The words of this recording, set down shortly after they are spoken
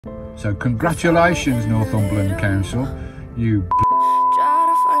So congratulations, Northumberland Council, you Well,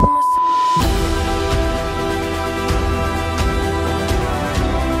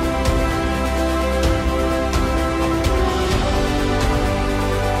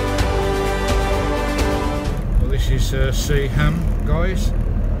 this is Seaham, guys.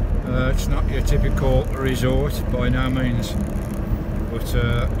 It's not your typical resort by no means, but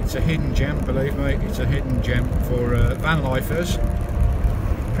it's a hidden gem, believe me. It's a hidden gem for Vanlifers.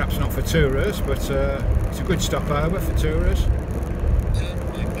 Perhaps not for tourists, but it's a good stopover for tourists.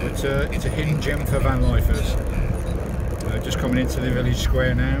 But it's a hidden gem for Vanlifers. Just coming into the village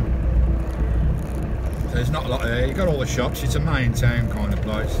square now. There's not a lot there. You've got all the shops. It's a main town kind of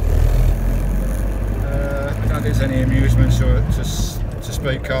place. I don't think there's any amusements to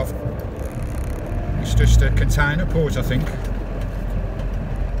speak of. It's just a container port, I think.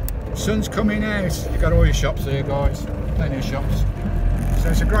 Sun's coming out. You've got all your shops there, guys. Plenty of shops. So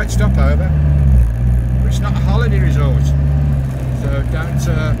it's a great stopover. But it's not a holiday resort. So don't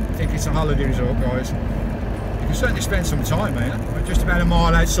think it's a holiday resort, guys. You can certainly spend some time here. We're just about a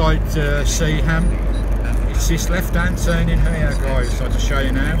mile outside Seaham. It's this left-hand turn in here, guys. I'll just show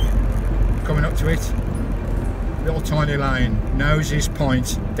you now. Coming up to it. Little tiny lane. Noses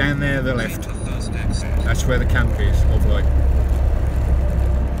Point. Down there to the left. That's where the camp is. Lovely.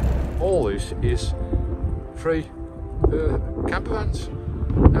 All this is free camper vans.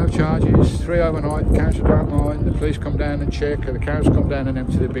 No charges, 3 overnight, council don't mind, the police come down and check, the council come down and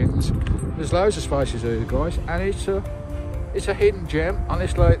empty the bins. There's loads of spaces here, guys, and it's a hidden gem.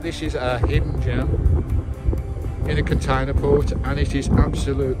 Honestly, this is a hidden gem in a container port, and it is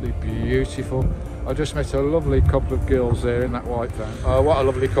absolutely beautiful. I just met a lovely couple of girls there in that white van. What a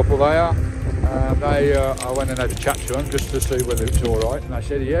lovely couple they are. I went and had a chat to them just to see whether it's alright, and they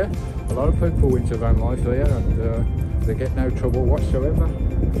said, yeah, a lot of people winter van life here, and they get no trouble whatsoever.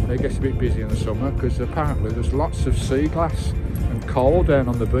 It gets a bit busy in the summer because apparently there's lots of sea glass and coal down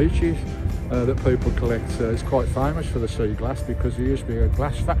on the beaches that people collect. It's quite famous for the sea glass because there used to be a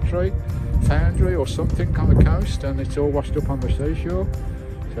glass factory, foundry or something on the coast, and it's all washed up on the seashore.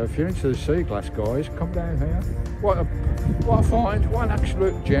 So if you're into the sea glass, guys, come down here. What a find, what an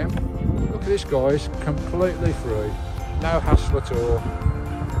absolute gem. Look at this, guys, completely free. No hassle at all.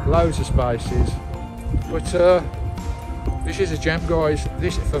 Loads of spaces. But this is a gem, guys.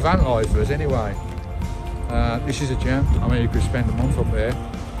 This for Vanlifers anyway. This is a gem. I mean, you could spend a month up there.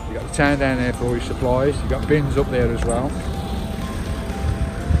 You got the town down there for all your supplies. You got bins up there as well.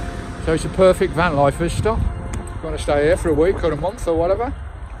 So it's a perfect Vanlifers stop. You're going to stay here for a week or a month or whatever.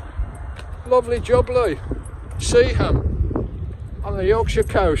 Lovely jubbly. Seaham on the Yorkshire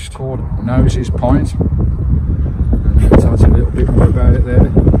coast. Called Noses Point. And I'll tell you a little bit more about it there. A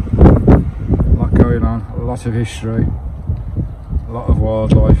lot going on. A lot of history. A lot of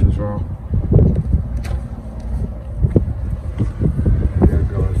wildlife as well. There you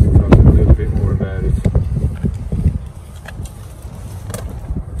go, guys, to tell you a little bit more about it.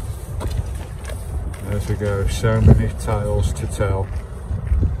 There we go, so many tales to tell.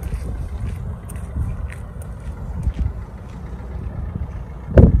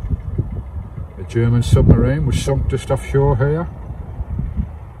 A German submarine was sunk just offshore here.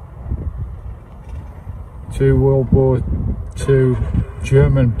 2 World War II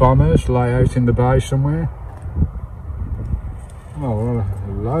German bombers lay out in the bay somewhere. Oh, well,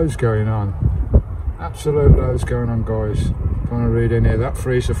 loads going on. Absolute loads going on, guys. Trying to read any of that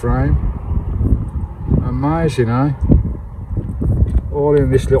freezer frame. Amazing, eh? All in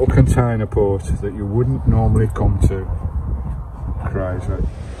this little container port that you wouldn't normally come to. Crazy.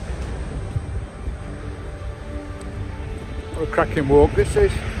 What a cracking walk this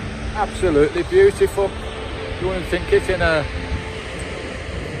is. Absolutely beautiful. You wouldn't think it in a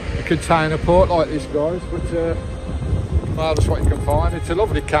container port like this, guys, but well, that's what you can find. It's a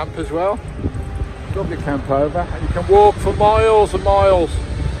lovely camp as well. Lovely camp over, and you can walk for miles and miles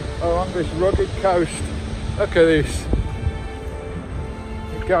along this rugged coast. Look at this.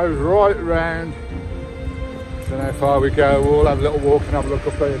 It goes right round. Don't know how far we go. We'll have a little walk and have a look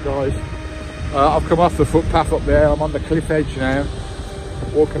up there, guys. I've come off the footpath up there. I'm on the cliff edge now,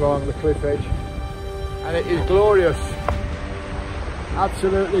 walking along the cliff edge. And it is glorious,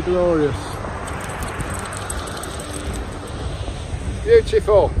 absolutely glorious,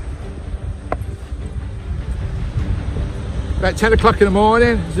 beautiful. About 10 o'clock in the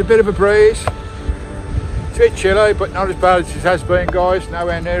morning, there's a bit of a breeze. It's a bit chilly, but not as bad as it has been, guys,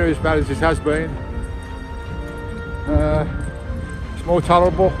 nowhere near as bad as it has been. It's more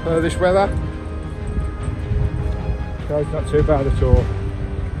tolerable, this weather, so it's not too bad at all.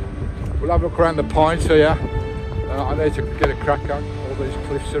 We'll have a look around the point here. I need to get a crack on. All these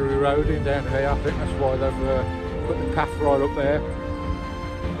cliffs are eroding down here. I think that's why they've put the path right up there.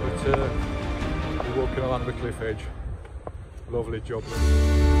 But we're walking along the cliff edge. Lovely job.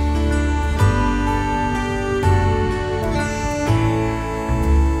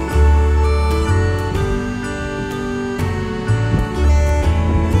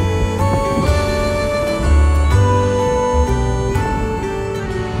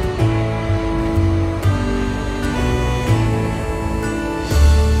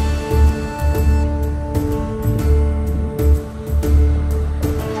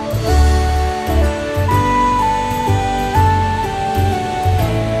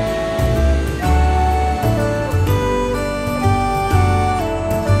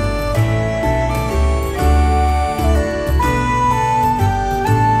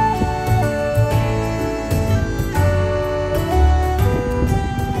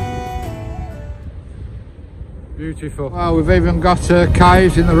 Beautiful. Well, we've even got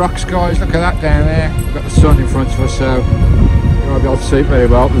caves in the rocks, guys. Look at that down there. We've got the sun in front of us, so you won't be able to see it very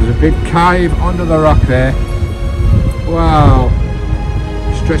well. There's a big cave under the rock there. Wow.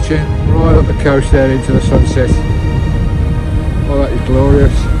 Stretching right up the coast there into the sunset. Oh, that is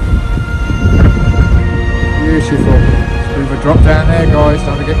glorious. Beautiful. It's a bit of a drop down there, guys.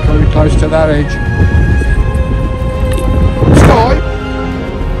 Time to get pretty close to that edge. Skye!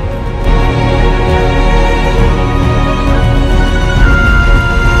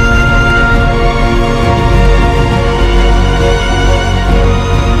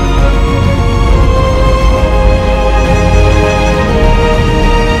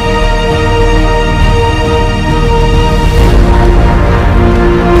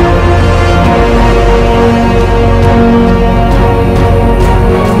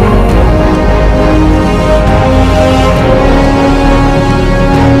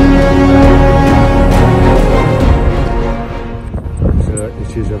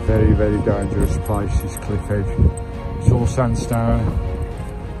 Dangerous place, this cliff edge. It's all sandstone,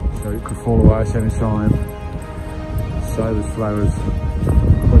 so it could fall away at any time. So there's flowers,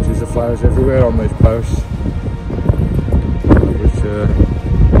 bunches of flowers everywhere on these posts,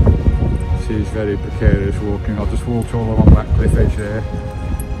 which is very precarious walking. I just walked all along that cliff edge there,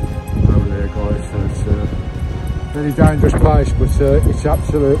 over there, guys. So it's a very dangerous place, but it's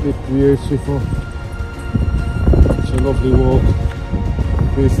absolutely beautiful. It's a lovely walk.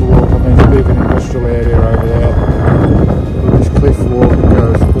 Beautiful walk. I mean, a big industrial area over there. This cliff walk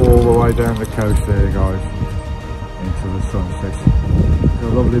goes all the way down the coast there, guys, into the sunset. Got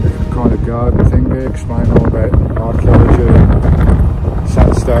a lovely kind of garden thing there, explain all about archaeology and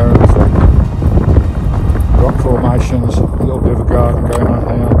sandstones and rock formations. A little bit of a garden going on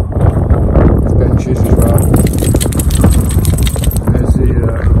here, with benches as well. And there's the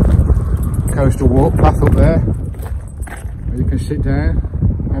coastal walk path up there, where you can sit down.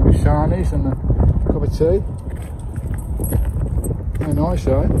 Maybe sarnies and a cup of tea. Very nice,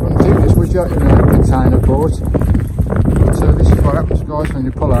 though. Wouldn't think this, would you, in a container port? So this is what happens, guys, when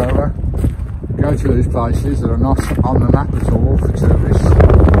you pull over. Go to these places that are not on the map at all for tourists.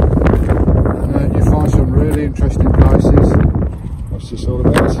 And you find some really interesting places. What's this all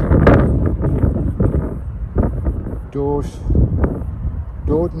about?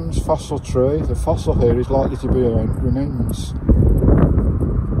 Dorden's fossil tree. The fossil here is likely to be a remnants.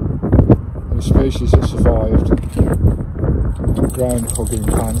 Species that survived ground hugging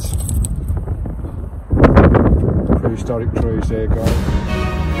plants. Prehistoric trees there, guys.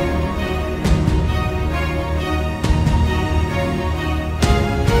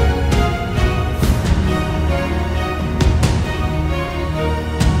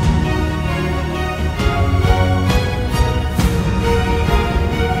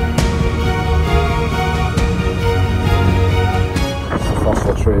 That's the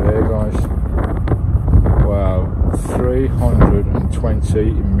fossil tree there, guys.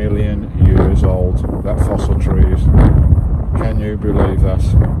 320 million years old, that fossil tree is. Can you believe that?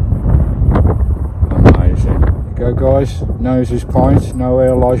 Amazing. Go, guys, Noses Point,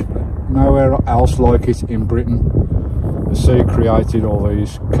 nowhere else like it in Britain. The sea created all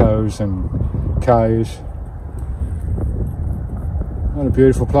these coves and caves. What a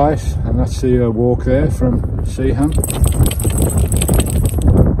beautiful place, and that's the walk there from Seaham.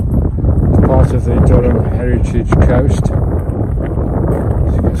 Part of the Durham Heritage Coast.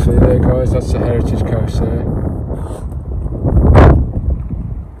 As you can see there, guys, that's the Heritage Coast there.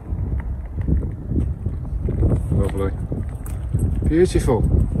 Lovely. Beautiful.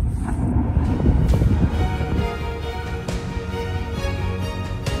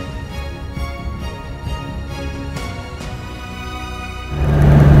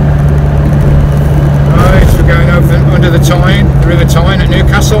 Right, we're going over under the Tyne, the River Tyne at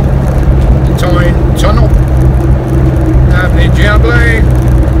Newcastle, the Tyne Tunnel, Amble.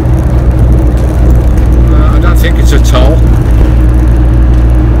 I don't think it's a toll.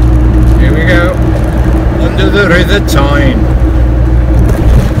 Here we go, under the River Tyne.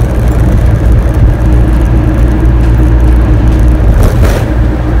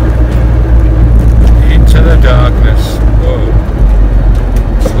 Into the darkness. Whoa.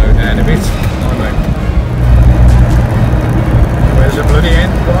 Slow down a bit. Where's the bloody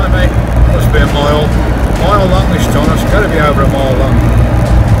end? Blimey. Must be a mile long this tunnel. It's got to be over a mile long.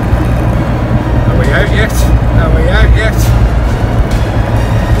 Are we out yet? Are we out yet?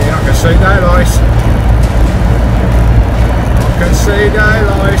 Yeah, I can see daylight. I can see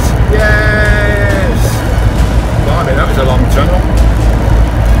daylight. Yes! Blimey, that was a long tunnel.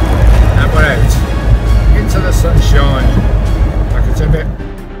 And we're out. Into the sunshine. Back at a bit.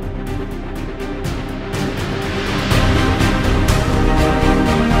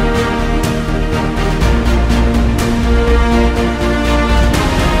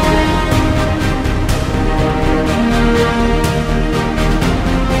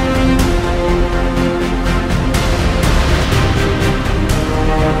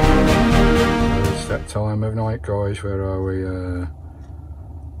 Time of night, guys. Where are we?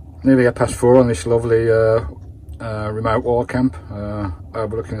 Nearly 4:30 on this lovely remote wall camp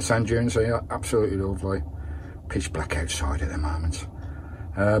overlooking the sand dunes. So yeah, absolutely lovely. Pitch black outside at the moment,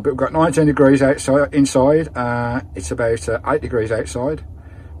 but we've got 19 degrees outside. Inside it's about 8 degrees outside.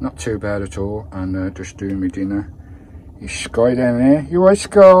 Not too bad at all. And just doing my dinner. Is Skye down there? You alright,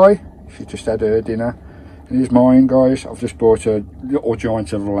 Skye? She just had her dinner. And here's mine, guys. I've just bought a little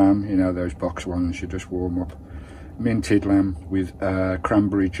joint of lamb, you know, those box ones you just warm up. Minted lamb with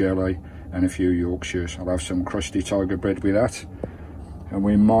cranberry jelly and a few Yorkshires. I'll have some crusty tiger bread with that. And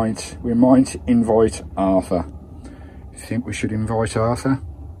we might invite Arthur. You think we should invite Arthur?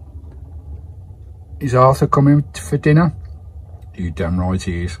 Is Arthur coming for dinner? You damn right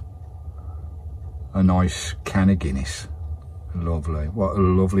he is. A nice can of Guinness. Lovely. What a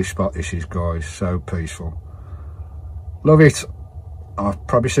lovely spot this is, guys. So peaceful. Love it. I'll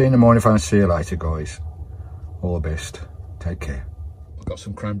probably see you in the morning if I don't see you later, guys. All the best. Take care. I've got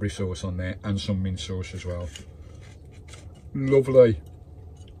some cranberry sauce on there and some mint sauce as well. Lovely.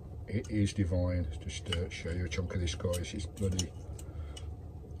 It is divine. Just show you a chunk of this, guys. It's bloody...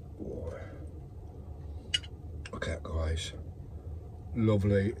 Oh. Look at that, guys.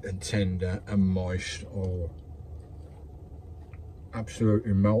 Lovely and tender and moist. Oh.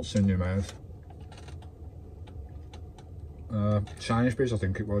 Absolutely melts in your mouth. Sainsbury's, I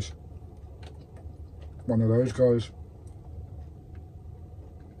think it was. One of those guys.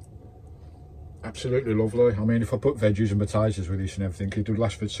 Absolutely lovely. I mean, if I put veggies and potatoes with this and everything, it would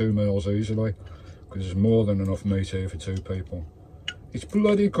last for 2 meals easily. Because there's more than enough meat here for 2 people. It's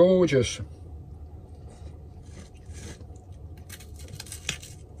bloody gorgeous.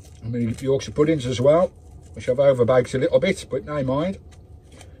 I mean, Yorkshire puddings as well, which I've overbaked a little bit, but no mind.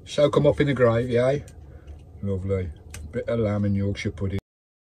 Soak them up in the gravy, eh? Lovely. Bit of lamb and Yorkshire pudding.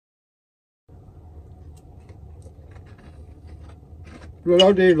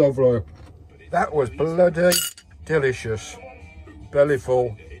 Bloody lovely. That was bloody delicious. Belly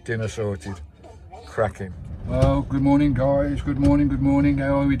full, dinner sorted. Cracking. Well, good morning, guys. Good morning, good morning.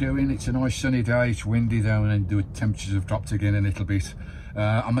 How are we doing? It's a nice sunny day. It's windy though, and the temperatures have dropped again a little bit.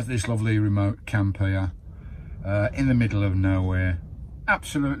 I'm at this lovely remote camp here, in the middle of nowhere.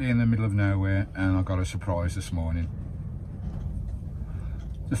 Absolutely in the middle of nowhere, and I got a surprise this morning.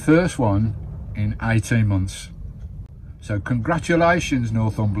 The first one in 18 months. So congratulations,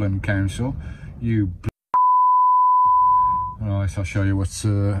 Northumberland Council. You Right, I'll show you what's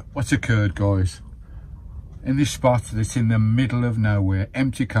occurred, guys. In this spot that's in the middle of nowhere,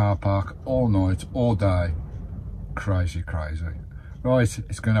 empty car park, all night, all day. Crazy, crazy. Right,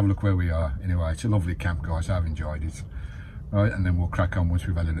 let's go and have a look where we are. Anyway, it's a lovely camp, guys. I've enjoyed it. Right, and then we'll crack on once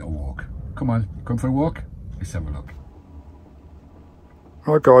we've had a little walk. Come on, come for a walk? Let's have a look.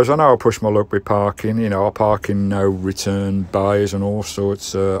 Right, guys, I know I push my luck with parking. You know, I park in no return bays and all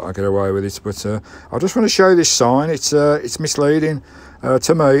sorts. I get away with it, but I just want to show this sign. It's misleading.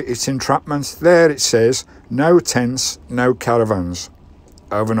 To me, it's entrapment. There it says, no tents, no caravans,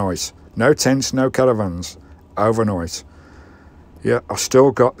 overnight. No tents, no caravans, overnight. Yeah, I still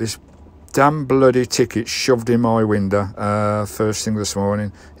got this damn bloody ticket shoved in my window first thing this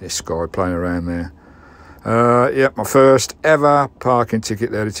morning. This guy playing around there. Yeah, my first ever parking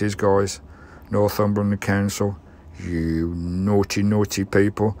ticket. There it is, guys. Northumberland Council. You naughty, naughty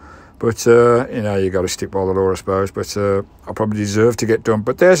people. But, you know, you got to stick by the law, I suppose. But I probably deserve to get done.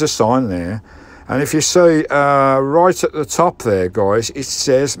 But there's a sign there. And if you see right at the top there, guys, it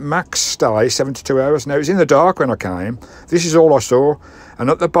says max stay 72 hours. Now, it was in the dark when I came. This is all I saw. And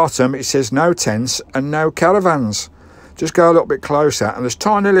at the bottom, it says no tents and no caravans. Just go a little bit closer, and there's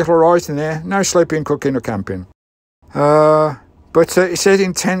tiny little writing there. No sleeping, cooking or camping. But it said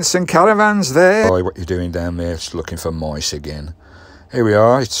in tents and caravans there. Boy, what you're doing down there, it's looking for mice again. Here we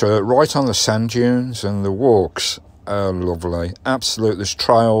are. It's right on the sand dunes, and the walks are lovely. Absolute. There's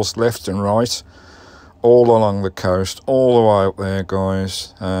trails left and right, all along the coast, all the way up there,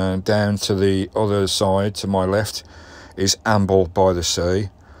 guys. Down to the other side, to my left, is Amble by the sea.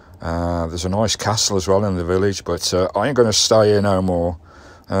 There's a nice castle as well in the village, but I ain't going to stay here no more.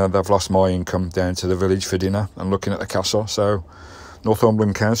 They've lost my income down to the village for dinner and looking at the castle, so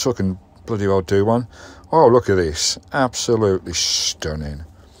Northumberland Council can bloody well do one. Oh, look at this. Absolutely stunning.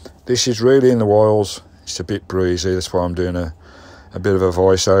 This is really in the wilds. It's a bit breezy, that's why I'm doing a bit of a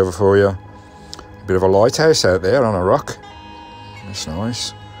voiceover for you. A bit of a lighthouse out there on a rock. That's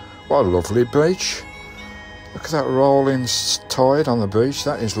nice. What a lovely beach. Look at that rolling tide on the beach.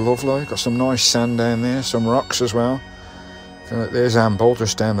 That is lovely. Got some nice sand down there, some rocks as well. There's Amble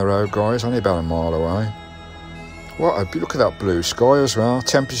just down the road, guys, only about a mile away. Look at that blue sky as well.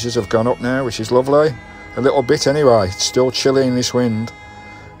 Temperatures have gone up now, which is lovely. A little bit anyway. It's still chilly in this wind,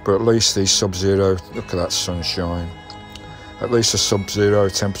 but at least these sub-zero, look at that sunshine. At least the sub-zero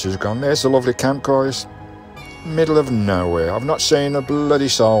temperature's gone. There's the lovely camp, guys. Middle of nowhere. I've not seen a bloody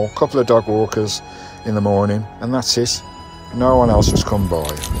soul. Couple of dog walkers in the morning, and that's it. No one else has come by.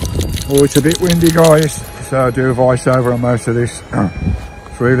 Oh, it's a bit windy, guys, so I do a voiceover on most of this.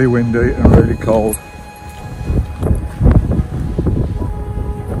 It's really windy and really cold.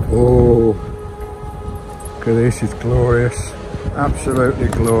 Oh, look at this, it's glorious. Absolutely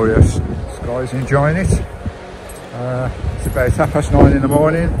glorious. Skye's enjoying it. It's about 9:30 in the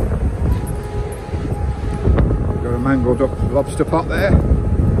morning. Got a mangled up lobster pot there.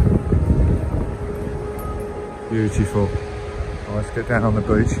 Beautiful. Oh, let's get down on the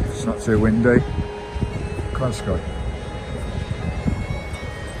beach. It's not too windy. Come on, Skye.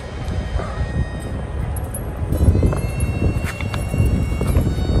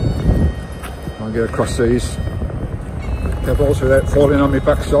 I'll get across these pebbles without falling on my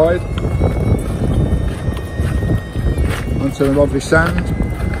backside. Onto the lovely sand.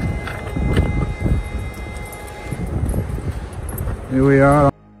 Here we are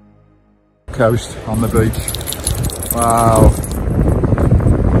on the coast, on the beach. Wow.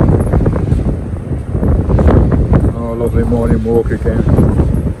 Oh, lovely morning walk again.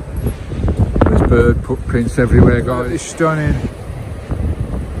 There's bird footprints everywhere, guys. It's stunning.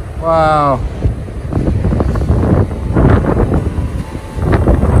 Wow.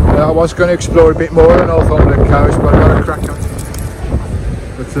 I was going to explore a bit more on Northumberland coast, but I've got a crack on it.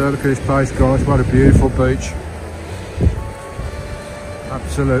 But look at this place, guys. What a beautiful beach.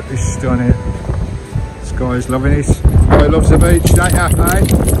 Absolutely stunning. Skye's loving it. Skye loves the beach, don't you, eh?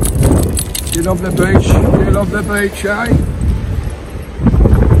 You love the beach? You love the beach, eh?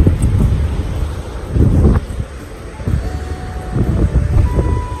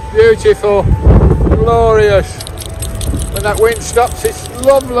 Beautiful, glorious. When that wind stops, it's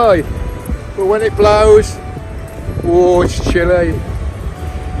lovely. But when it blows, oh, it's chilly.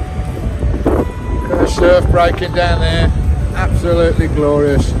 Got the surf breaking down there. Absolutely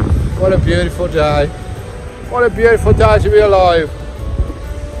glorious. What a beautiful day. What a beautiful day to be alive.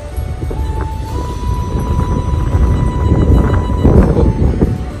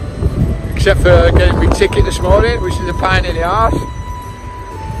 Except for getting my ticket this morning, which is a pain in the arse.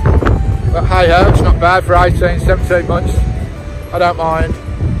 But hey ho, it's not bad for 18, 17 months. I don't mind.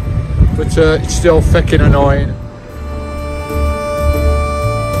 But it's still fucking annoying.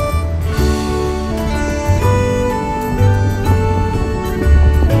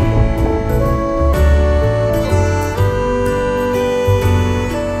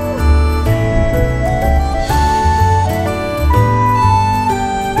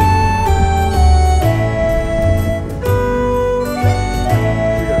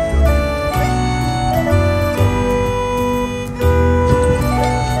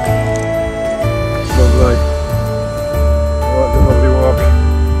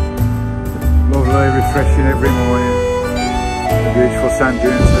 Refreshing every morning. The beautiful sand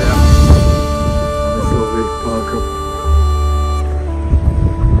dunes there. And this lovely park up.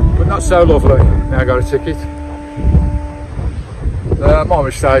 But not so lovely. Now I got a ticket. My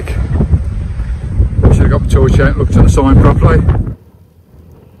mistake. Should have got my torch out and looked at the sign properly.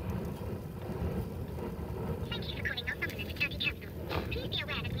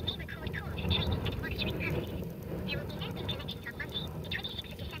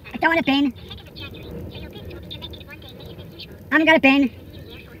 I don't want a pen. haven't got a bin.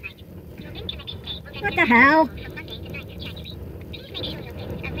 What the hell?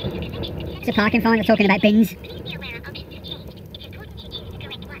 It's a parking fine, we're talking about bins.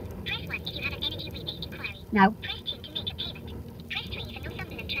 No.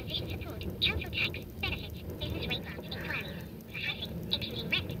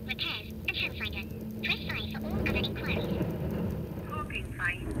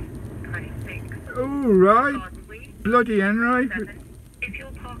 Oh, right. Bloody Henry. If your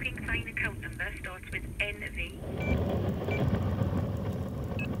parking fine account number starts with NV.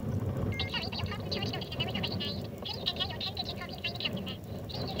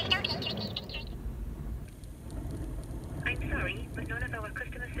 I'm sorry, but none of our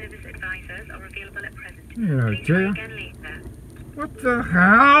customer service advisors are available at present. Yeah, Please try again later. What the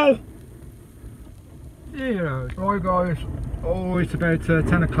hell? Yeah, right guys. Oh, it's about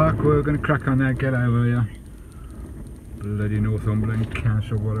 10 o'clock. We're going to crack on now. Get over here. Bloody Northumberland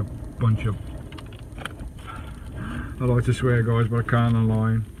Council. What a bunch of... I like to swear, guys, but I can't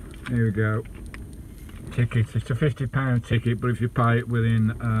online. Here we go. Tickets. It's a £50 ticket, but if you pay it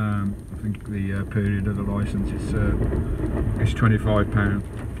within, I think the period of the licence, it's £25.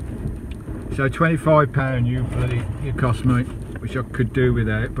 So £25 you cost me, which I could do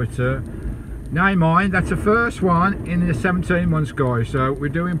without, but never mind. That's the first one in the 17 months, guys. So we're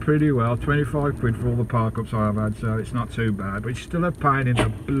doing pretty well. 25 quid for all the park ups I've had, so it's not too bad. But it's still a pain in the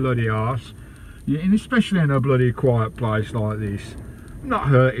bloody arse, and especially in a bloody quiet place like this. I'm not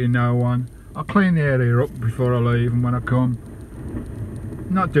hurting no one. I'll clean the area up before I leave, and when I come,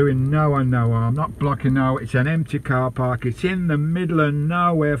 not doing no one no harm, not blocking no. It's an empty car park. It's in the middle of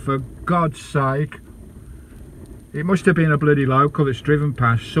nowhere, for God's sake. It must have been a bloody local that's driven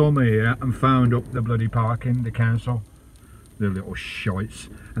past, saw me here and found up the bloody parking, the council. The little shites.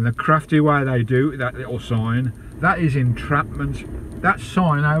 And the crafty way they do that little sign, that is entrapment. That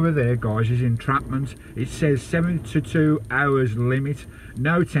sign over there, guys, is entrapment. It says 72 hours limit,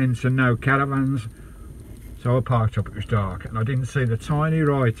 no tents and no caravans. So I parked up, it was dark, and I didn't see the tiny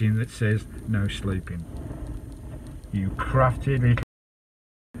writing that says no sleeping. You crafty little...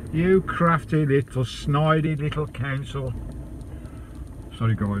 You crafty little, snidey little council.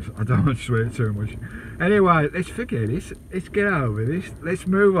 Sorry guys, I don't want to swear too much. Anyway, let's forget this. Let's get over this. Let's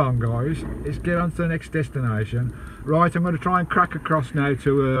move on, guys. Let's get on to the next destination. Right, I'm going to try and crack across now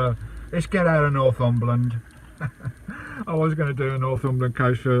to... let's get out of Northumberland. I was going to do a Northumberland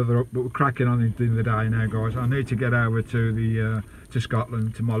coast further up, but we're cracking on in the day now, guys. I need to get over to the... to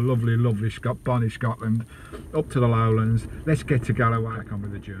Scotland, to my lovely Bonnie Scotland, up to the lowlands. Let's get to Galloway. Back on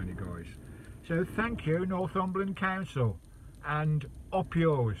with the journey, guys. So thank you, Northumberland Council, and up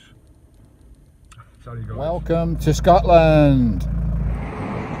yours. Sorry guys. Welcome to Scotland.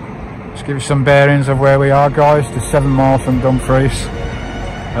 Let's give you some bearings of where we are, guys. It's 7 miles from Dumfries,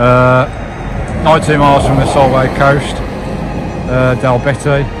 19 miles from the Solway coast,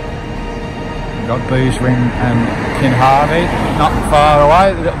 Dalbetty. We've got Beeswing and Kinharvey, not far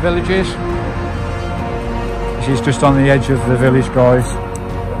away, the little villages. This is just on the edge of the village, guys.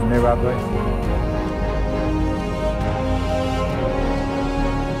 New Abbey.